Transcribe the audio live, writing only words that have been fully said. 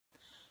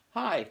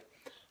Hi,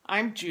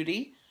 I'm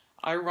Judy.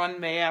 I run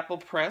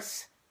Mayapple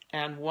Press,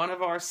 and one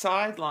of our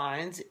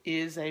sidelines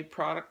is a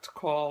product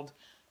called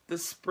the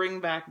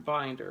Springback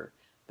binder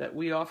that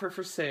we offer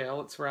for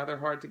sale. It's rather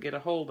hard to get a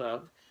hold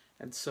of,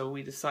 and so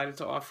we decided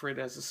to offer it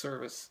as a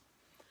service.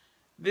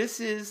 This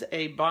is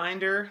a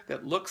binder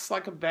that looks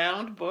like a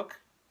bound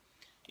book.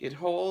 It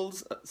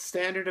holds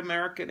standard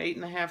American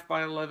 8.5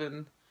 by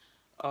 11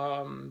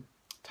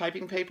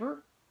 typing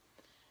paper.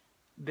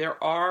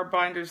 There are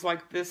binders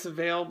like this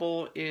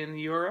available in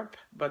Europe,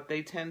 but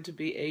they tend to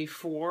be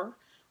A4,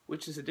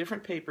 which is a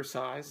different paper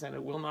size, and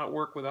it will not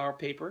work with our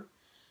paper.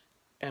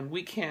 And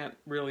we can't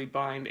really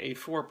bind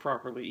A4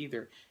 properly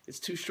either. It's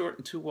too short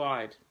and too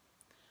wide.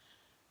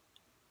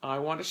 I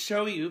want to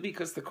show you,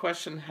 because the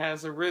question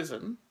has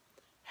arisen,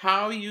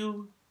 how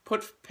you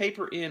put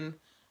paper in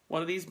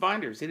one of these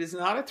binders. It is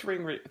not a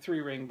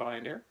three-ring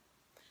binder.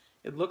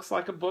 It looks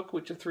like a book,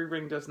 which a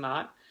three-ring does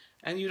not,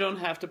 and you don't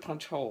have to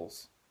punch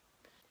holes.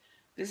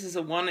 This is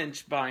a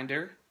 1-inch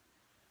binder.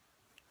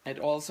 It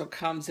also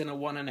comes in a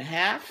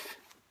 1.5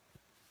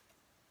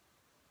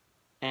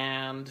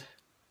 and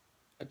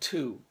a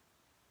 2.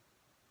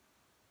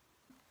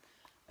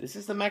 This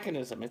is the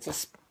mechanism.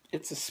 It's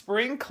a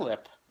spring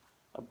clip,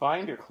 a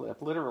binder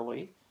clip,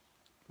 literally,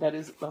 that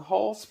is the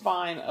whole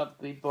spine of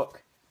the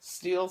book.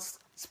 Steel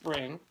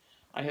spring.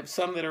 I have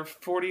some that are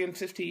 40 and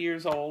 50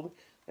 years old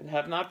and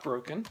have not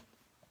broken.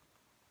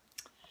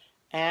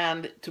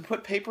 And to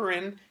put paper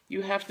in,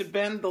 you have to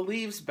bend the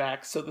leaves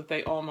back so that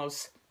they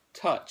almost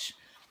touch.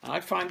 And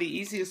I find the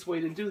easiest way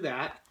to do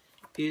that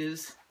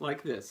is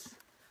like this.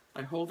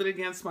 I hold it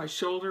against my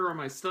shoulder or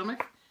my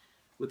stomach.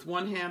 With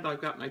one hand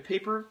I've got my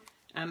paper,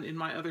 and in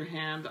my other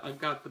hand I've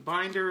got the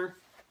binder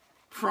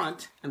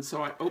front, and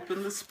so I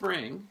open the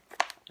spring,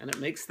 and it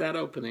makes that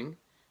opening,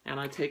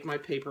 and I take my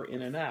paper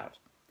in and out.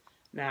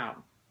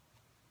 Now,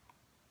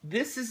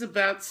 this is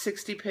about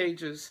 60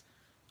 pages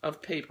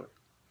of paper.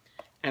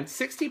 And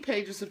 60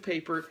 pages of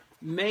paper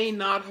may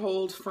not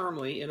hold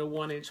firmly in a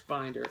 1-inch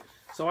binder.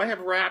 So I have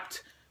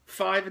wrapped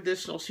 5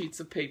 additional sheets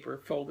of paper,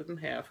 folded in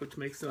half, which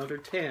makes another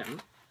 10,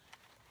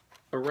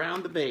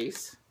 around the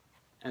base.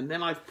 And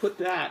then I've put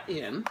that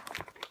in,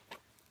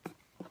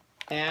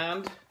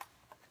 and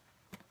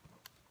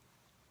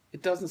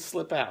it doesn't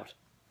slip out.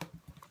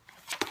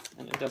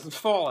 And it doesn't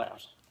fall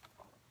out.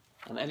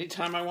 And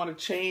anytime I want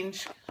to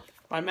change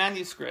my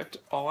manuscript,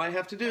 all I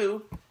have to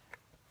do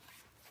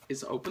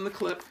is open the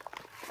clip,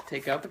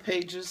 take out the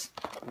pages,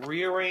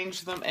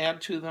 rearrange them,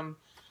 add to them.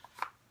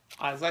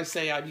 As I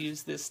say, I've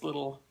used this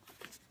little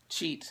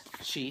cheat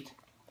sheet.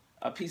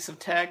 A piece of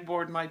tag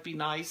board might be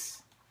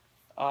nice.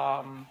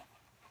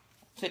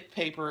 Thick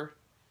paper,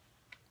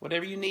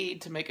 whatever you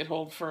need to make it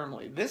hold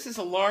firmly. This is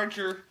a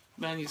larger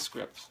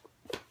manuscript.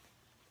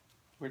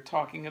 We're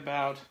talking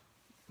about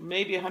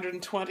maybe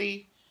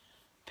 120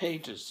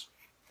 pages.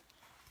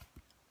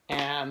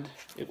 And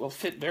it will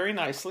fit very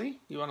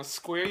nicely. You want to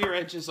square your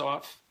edges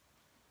off.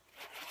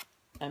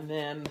 And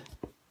then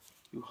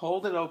you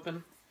hold it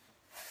open.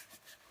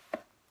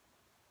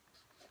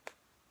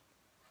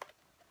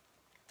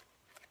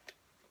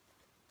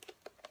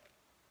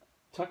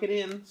 Tuck it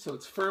in so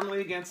it's firmly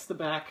against the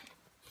back,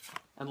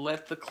 and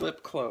let the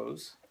clip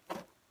close.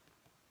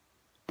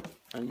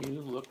 And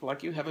you look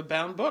like you have a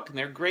bound book, and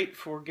they're great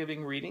for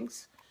giving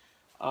readings.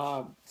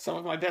 Some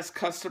of my best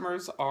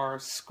customers are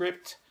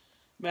script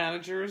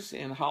managers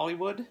in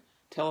Hollywood,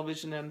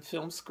 television and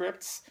film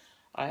scripts.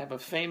 I have a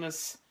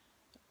famous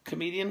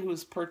comedian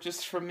who's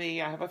purchased from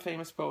me. I have a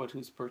famous poet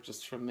who's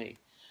purchased from me.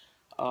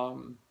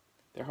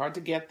 They're hard to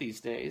get these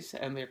days,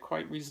 and they're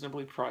quite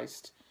reasonably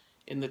priced,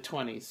 in the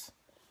 20s.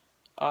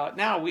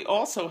 Now, we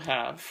also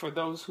have, for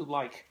those who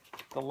like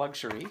the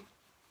luxury,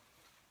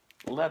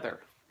 leather.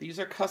 These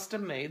are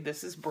custom made.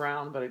 This is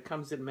brown, but it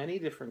comes in many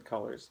different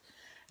colors.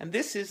 And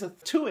this is a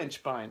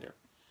 2-inch binder.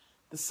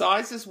 The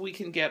sizes we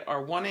can get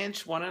are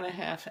 1-inch,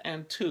 1.5,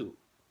 and 2.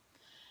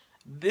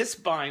 This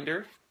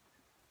binder,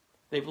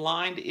 they've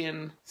lined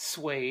in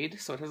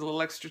suede, so it has a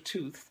little extra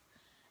tooth,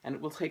 and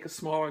it will take a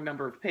smaller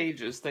number of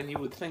pages than you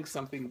would think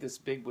something this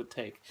big would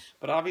take.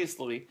 But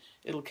obviously,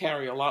 it'll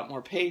carry a lot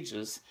more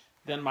pages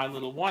than my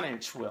little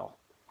 1-inch will.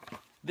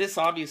 This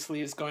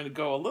obviously is going to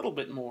go a little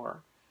bit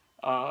more.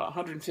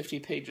 150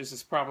 pages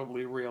is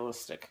probably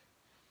realistic.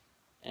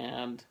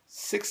 And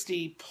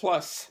 60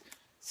 plus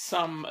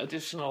some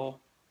additional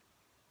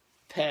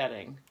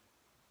padding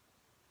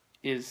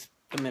is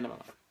the minimum.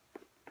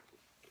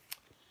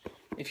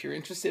 If you're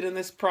interested in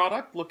this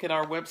product, look at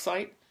our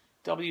website,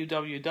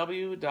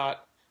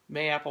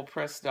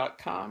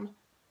 www.mayapplepress.com.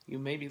 You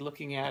may be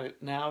looking at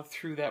it now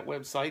through that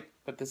website,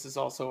 but this is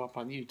also up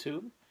on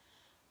YouTube.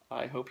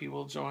 I hope you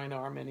will join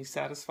our many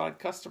satisfied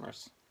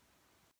customers.